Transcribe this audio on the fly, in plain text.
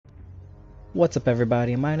What's up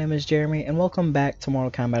everybody, my name is Jeremy and welcome back to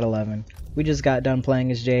Mortal Kombat 11. We just got done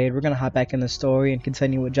playing as Jade. We're gonna hop back in the story and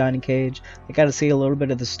continue with Johnny Cage. I got to see a little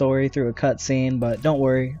bit of the story through a cutscene, but don't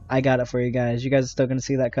worry, I got it for you guys. You guys are still gonna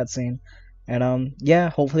see that cutscene. And yeah,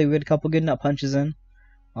 hopefully we get a couple good nut punches in.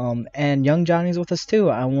 And young Johnny's with us too.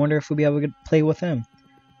 I wonder if we'll be able to play with him.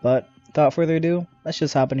 But without further ado, let's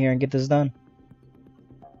just hop in here and get this done.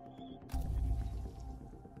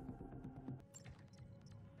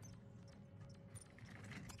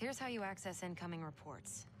 Here's how you access incoming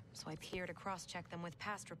reports. Swipe here to cross-check them with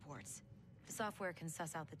past reports. The software can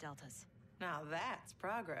suss out the deltas. Now that's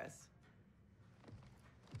progress.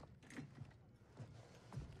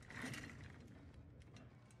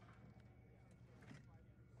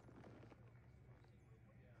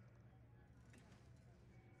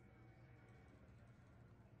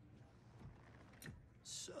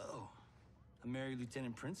 So, a married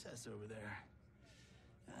Lieutenant Princess over there.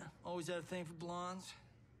 Always had a thing for blondes.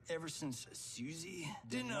 Ever since Susie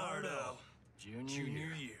DiNardo, Junior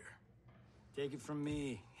year. Take it from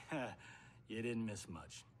me, you didn't miss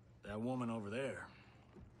much. That woman over there,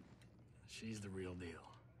 she's the real deal.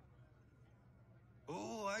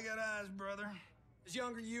 Oh, I got eyes, brother. As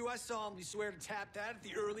younger you, I solemnly swear to tap that at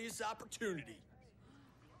the earliest opportunity.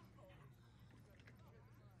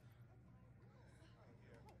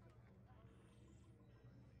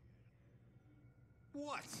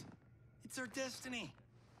 What? It's our destiny.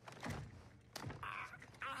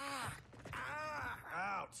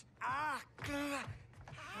 Out. How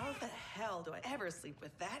the hell do I ever sleep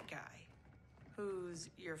with that guy? Who's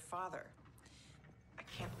your father? I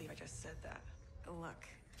can't believe I just said that. Look,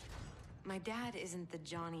 my dad isn't the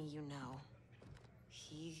Johnny you know.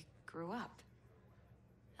 He grew up.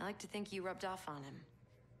 I like to think you rubbed off on him.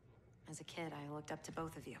 As a kid, I looked up to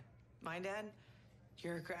both of you. My dad,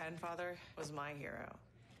 your grandfather, was my hero.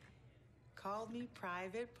 Called me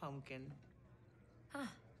Private Pumpkin. Huh.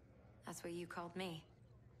 That's what you called me.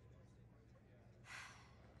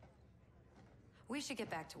 We should get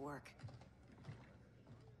back to work.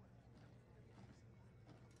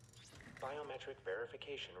 Biometric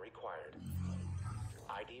verification required.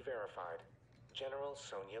 ID verified. General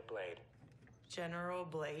Sonya Blade. General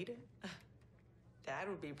Blade? Dad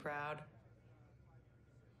would be proud.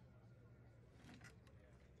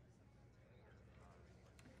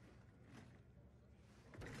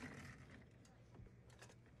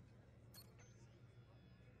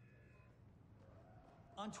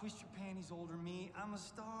 Untwist your panties, older me. I'm a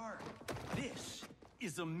star. This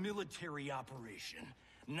is a military operation,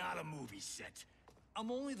 not a movie set.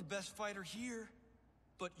 I'm only the best fighter here,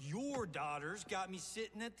 but your daughter's got me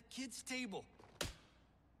sitting at the kids' table.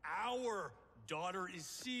 Our daughter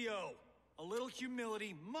is CO. A little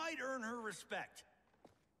humility might earn her respect.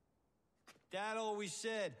 Dad always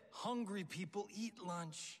said, hungry people eat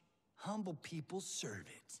lunch, humble people serve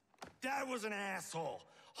it. Dad was an asshole.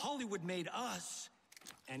 Hollywood made us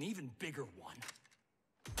an even bigger one.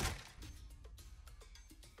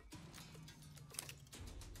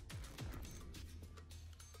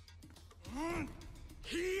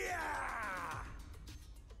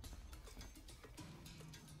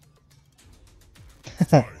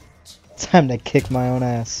 Time to kick my own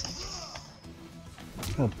ass.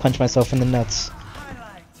 I'll punch myself in the nuts.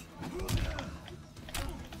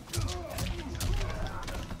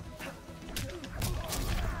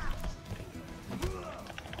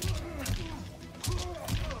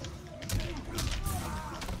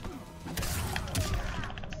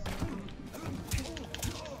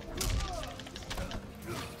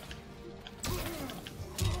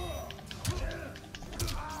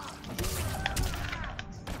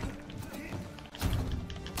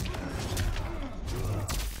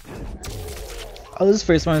 Oh, this is the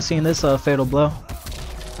first time I've seen this fatal blow.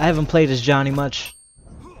 I haven't played as Johnny much.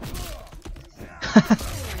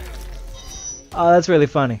 Oh, that's really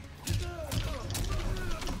funny.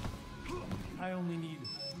 I only need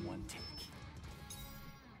one take.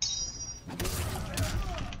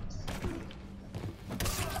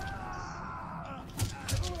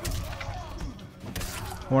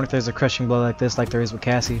 I wonder if there's a crushing blow like this, like there is with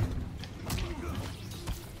Cassie.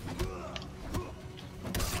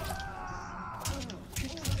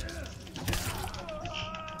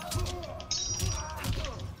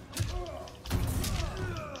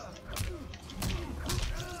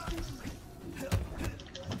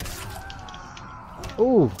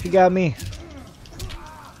 Ooh, he got me.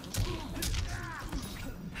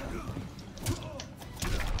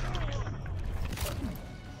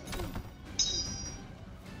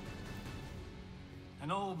 An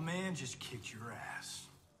old man just kicked your ass.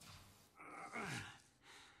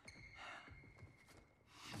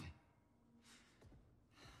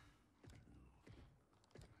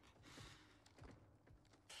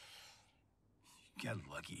 Get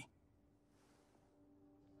lucky.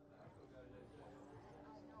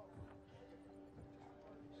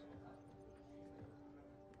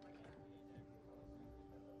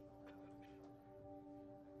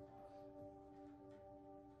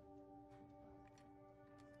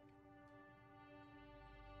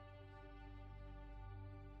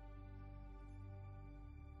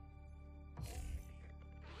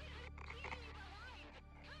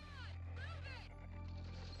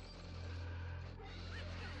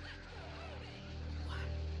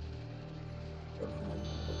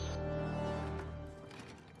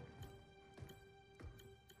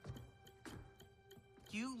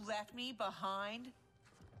 You left me behind?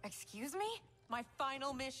 Excuse me? My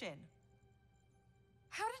final mission.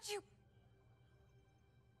 How did you...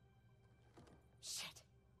 Shit.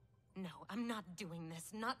 No, I'm not doing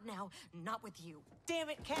this. Not now. Not with you. Damn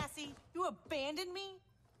it, Cassie. You abandoned me?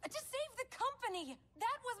 To save the company!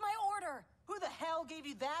 That was my order! Who the hell gave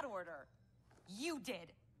you that order? You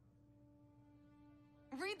did.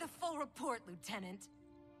 Read the full report, Lieutenant.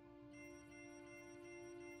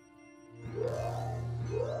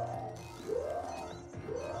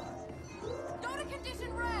 Go to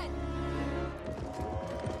condition red!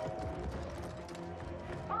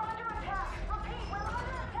 We're under attack! Repeat, we're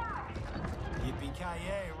under attack!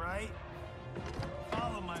 Yippee-ki-yay, right?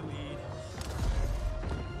 Follow my lead.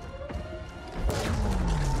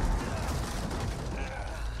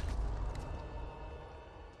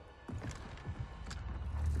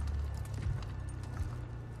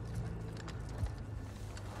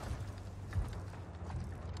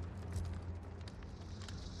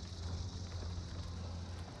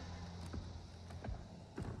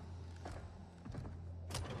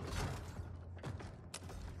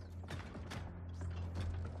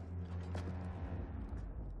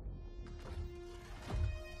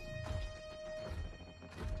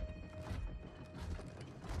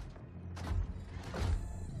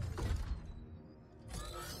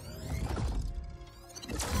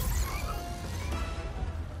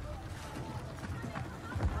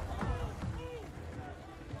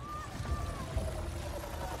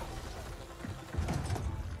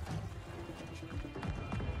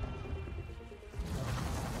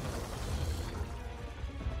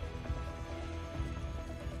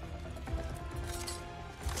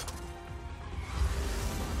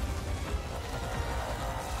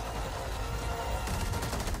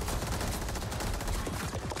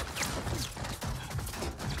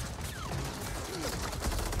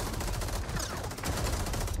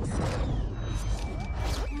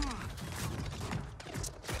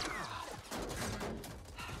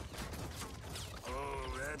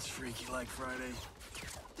 Freaky like Friday.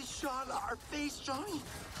 They shot our face, Johnny.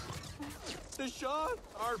 They shot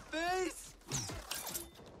our face.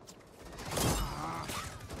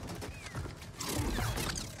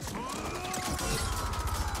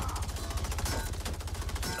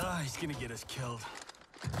 He's gonna get us killed.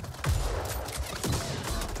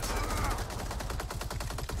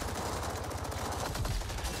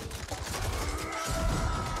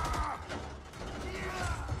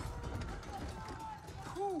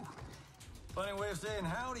 Funny way of saying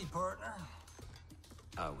howdy, partner.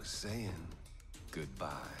 I was saying goodbye.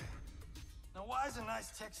 Now why is a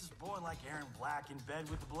nice Texas boy like Aaron Black in bed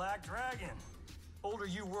with the Black Dragon? Older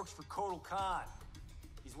you works for Kotal Khan.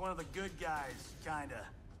 He's one of the good guys, kinda.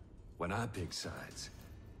 When I pick sides,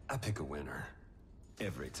 I pick a winner.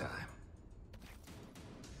 Every time.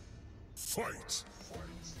 Fight!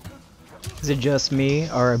 Is it just me,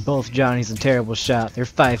 or are both Johnny's a terrible shot? They're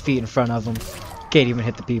 5 feet in front of him. Can't even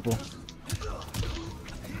hit the people.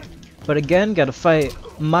 But again, gotta fight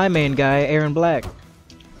my main guy, Aaron Black.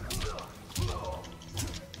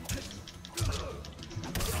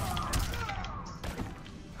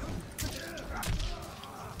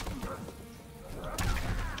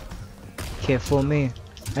 Can't fool me.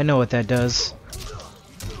 I know what that does.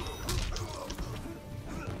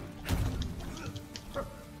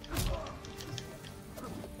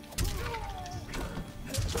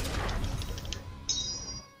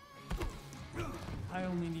 I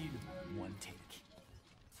only need one take.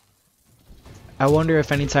 I wonder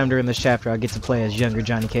if anytime during this chapter I'll get to play as younger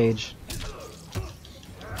Johnny Cage.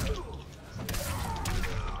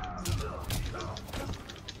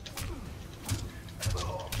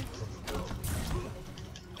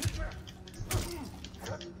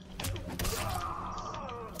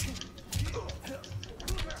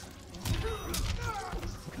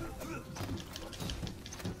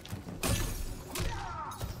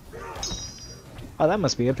 Oh, that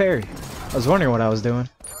must be a parry. I was wondering what I was doing.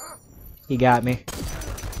 He got me.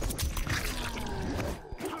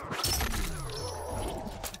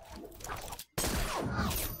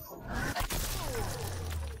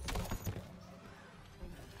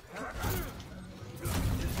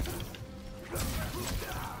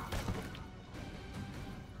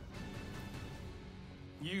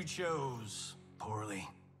 You chose poorly.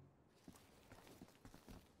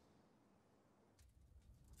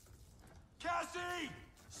 Cassie!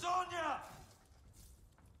 Sonia!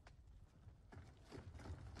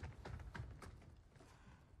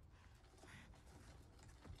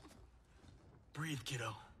 Breathe,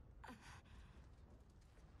 kiddo.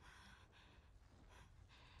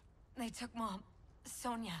 They took Mom.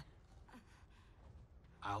 Sonia.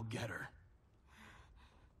 I'll get her.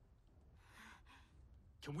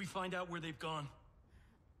 Can we find out where they've gone?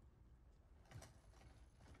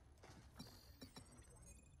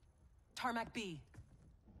 Tarmac B.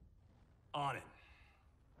 On it.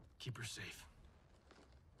 Keep her safe.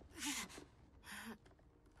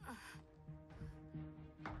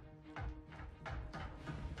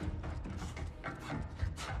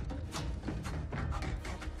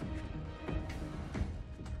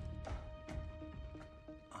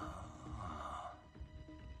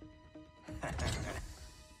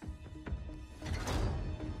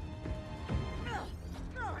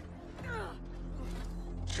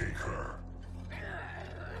 Take her.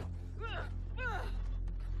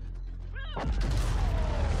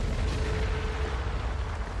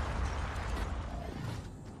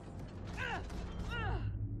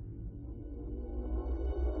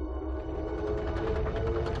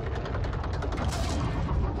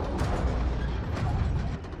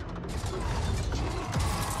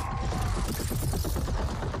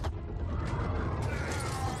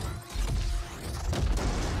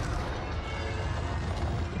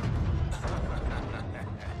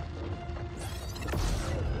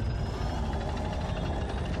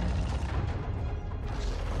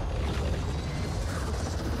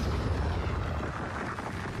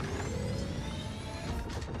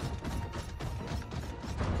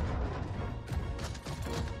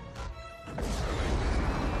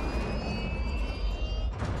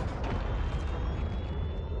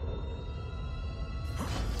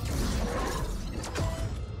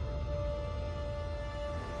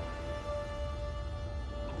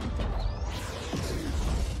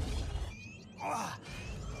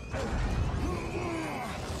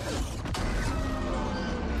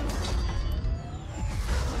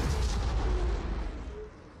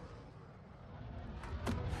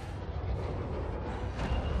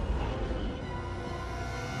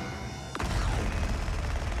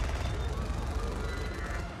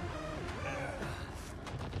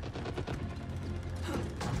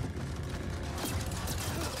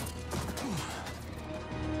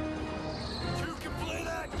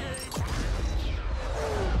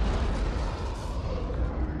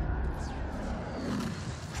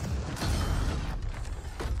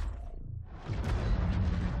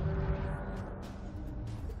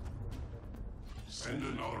 Send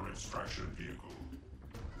another extraction vehicle.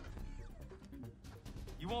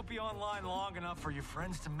 You won't be online long enough for your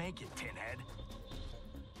friends to make it, Pinhead.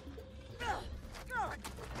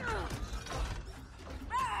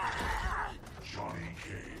 Johnny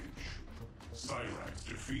Cage. Cyrax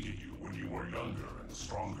defeated you when you were younger and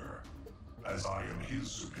stronger. As I am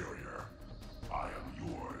his superior, I am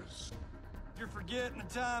yours. You're forgetting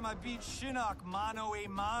the time I beat Shinnok mano a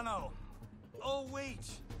mano. Oh wait,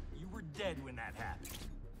 you were dead when that happened.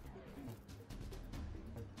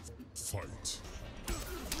 Fight.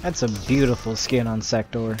 That's a beautiful skin on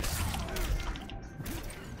Sector.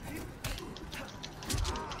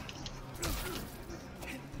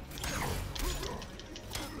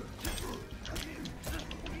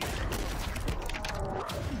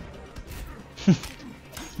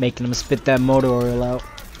 Making him spit that motor oil out.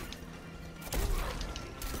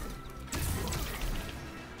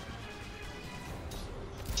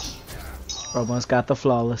 Almost got the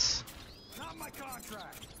flawless. Not my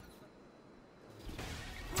contract.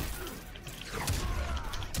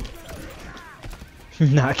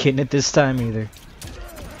 Not getting it this time either.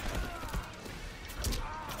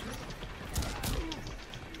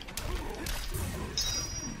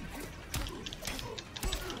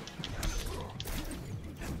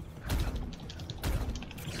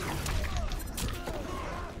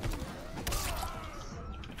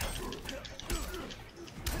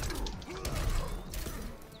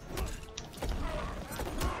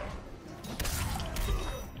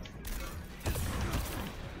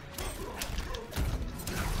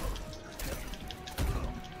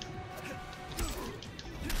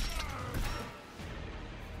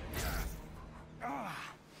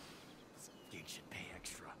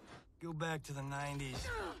 Go back to the 90s.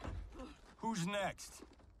 Who's next?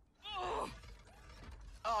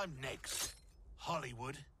 I'm next.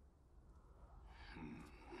 Hollywood.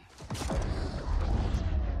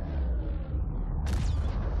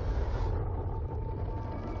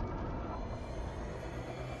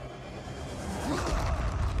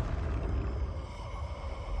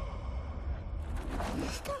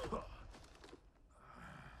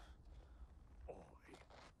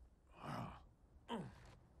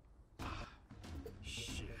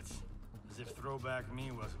 throwback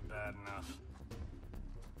me wasn't bad enough.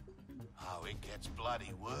 Oh, it gets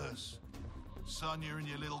bloody worse. Sonya and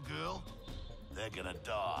your little girl, they're gonna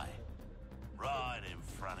die. Right in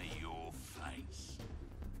front of your face.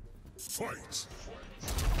 Fight!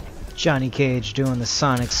 Johnny Cage doing the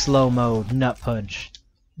Sonic slow-mo nut punch.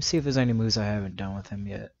 Let's see if there's any moves I haven't done with him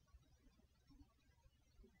yet.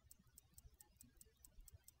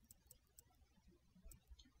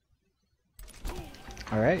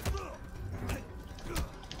 Alright.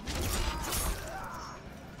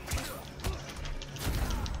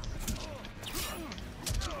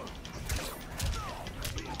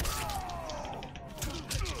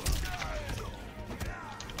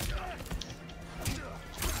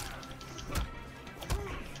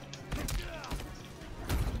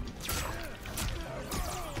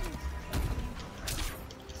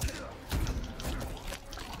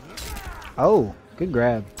 Oh, good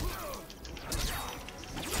grab.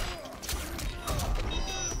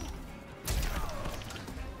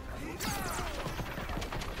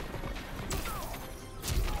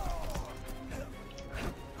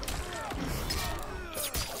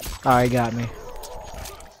 Oh, he got me.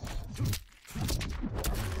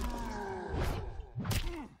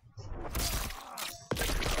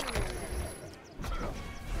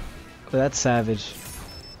 Oh, that's savage.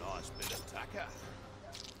 Nice bit of tucker.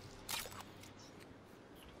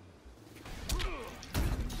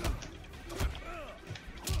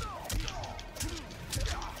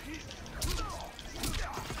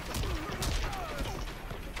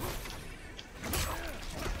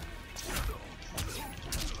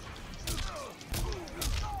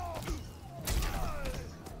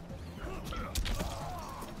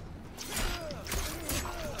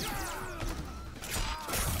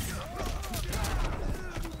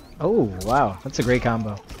 Oh, wow. That's a great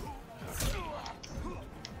combo.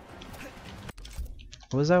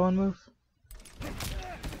 What was that one move?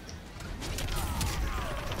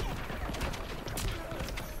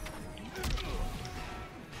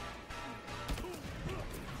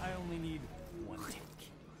 I only need one take.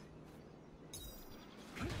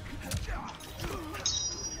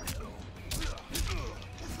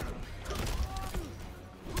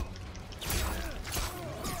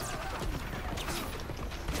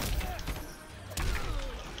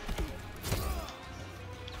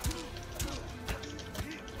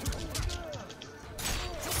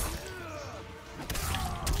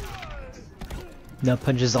 Nut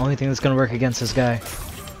punch is the only thing that's gonna work against this guy.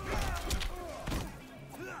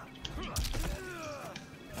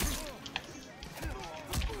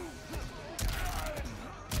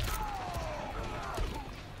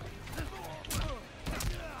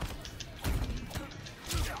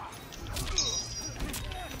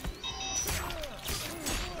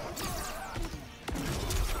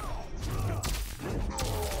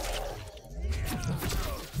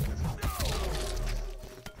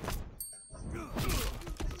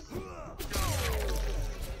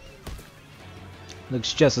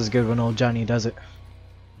 Looks just as good when old Johnny does it.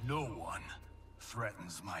 No one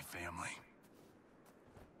threatens my family.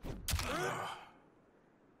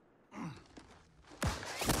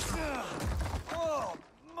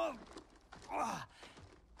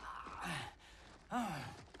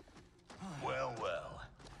 Well, well.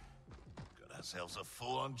 Got ourselves a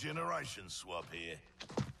full-on generation swap here.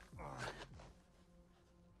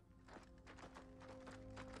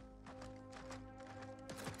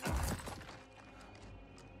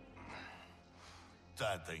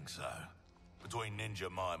 Don't think so. Between Ninja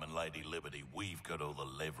Mime and Lady Liberty, we've got all the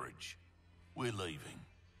leverage. We're leaving.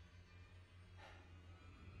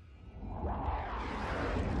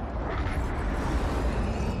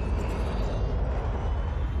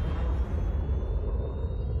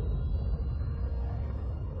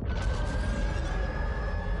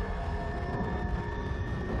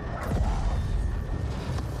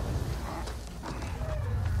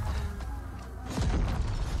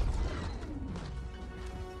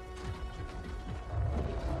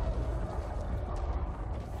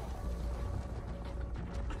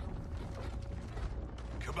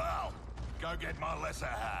 Cabal, go get my lesser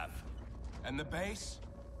half. And the base?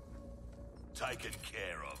 Taken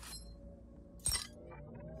care of.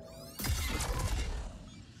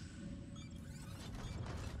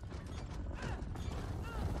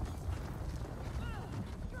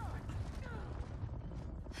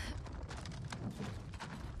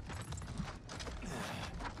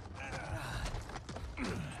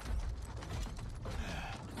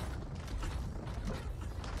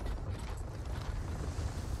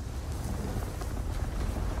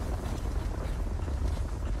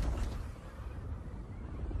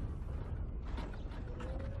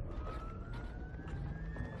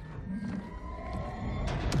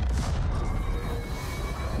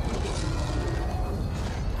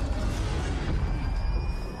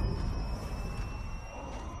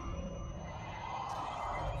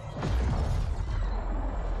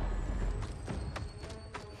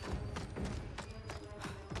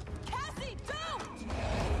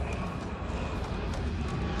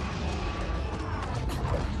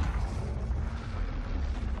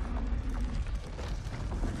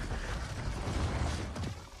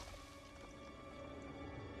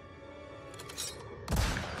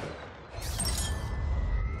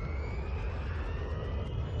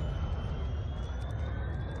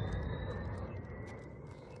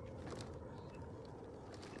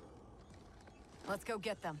 Let's go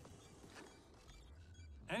get them.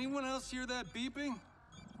 Anyone else hear that beeping?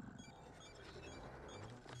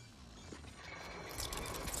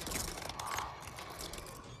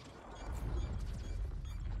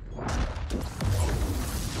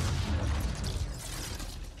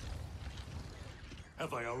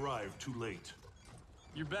 Have I arrived too late?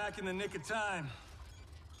 You're back in the nick of time.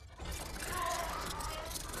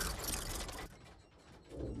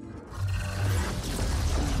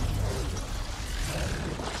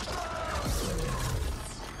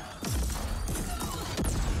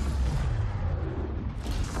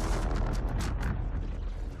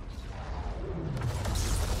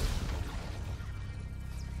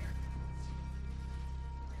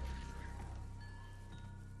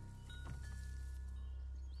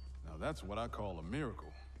 That's what I call a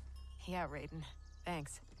miracle. Yeah, Raiden.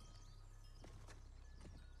 Thanks.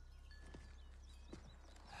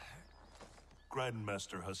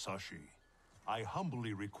 Grandmaster Hasashi, I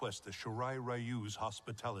humbly request the Shirai Ryu's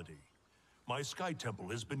hospitality. My Sky Temple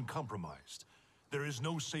has been compromised. There is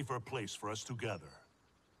no safer place for us to gather.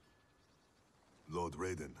 Lord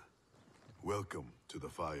Raiden, welcome to the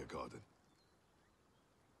Fire Garden.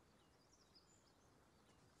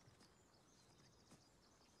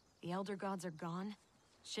 The Elder Gods are gone?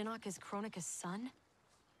 Shinnok is Kronika's son?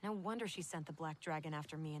 No wonder she sent the Black Dragon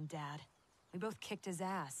after me and Dad. We both kicked his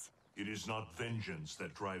ass. It is not vengeance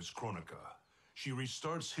that drives Kronika. She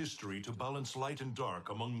restarts history to balance light and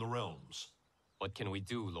dark among the realms. What can we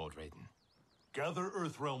do, Lord Raiden? Gather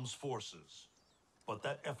Earthrealm's forces. But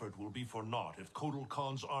that effort will be for naught if Kotal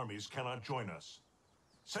Khan's armies cannot join us.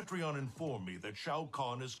 Cetrion informed me that Shao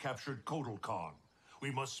Kahn has captured Kotal Khan.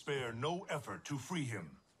 We must spare no effort to free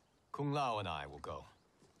him. Kung Lao and I will go.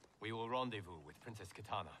 We will rendezvous with Princess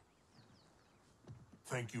Kitana.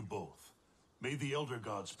 Thank you both. May the Elder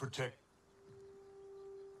Gods protect...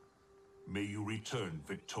 May you return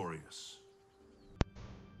victorious.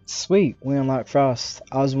 Sweet, we unlocked Frost.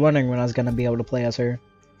 I was wondering when I was going to be able to play as her.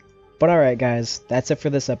 But alright guys, that's it for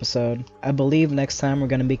this episode. I believe next time we're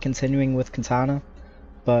going to be continuing with Kitana,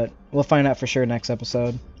 but we'll find out for sure next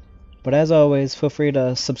episode. But as always, feel free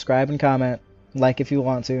to subscribe and comment, like if you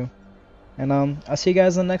want to. And I'll see you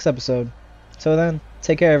guys in the next episode. Till then,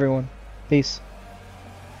 take care everyone. Peace.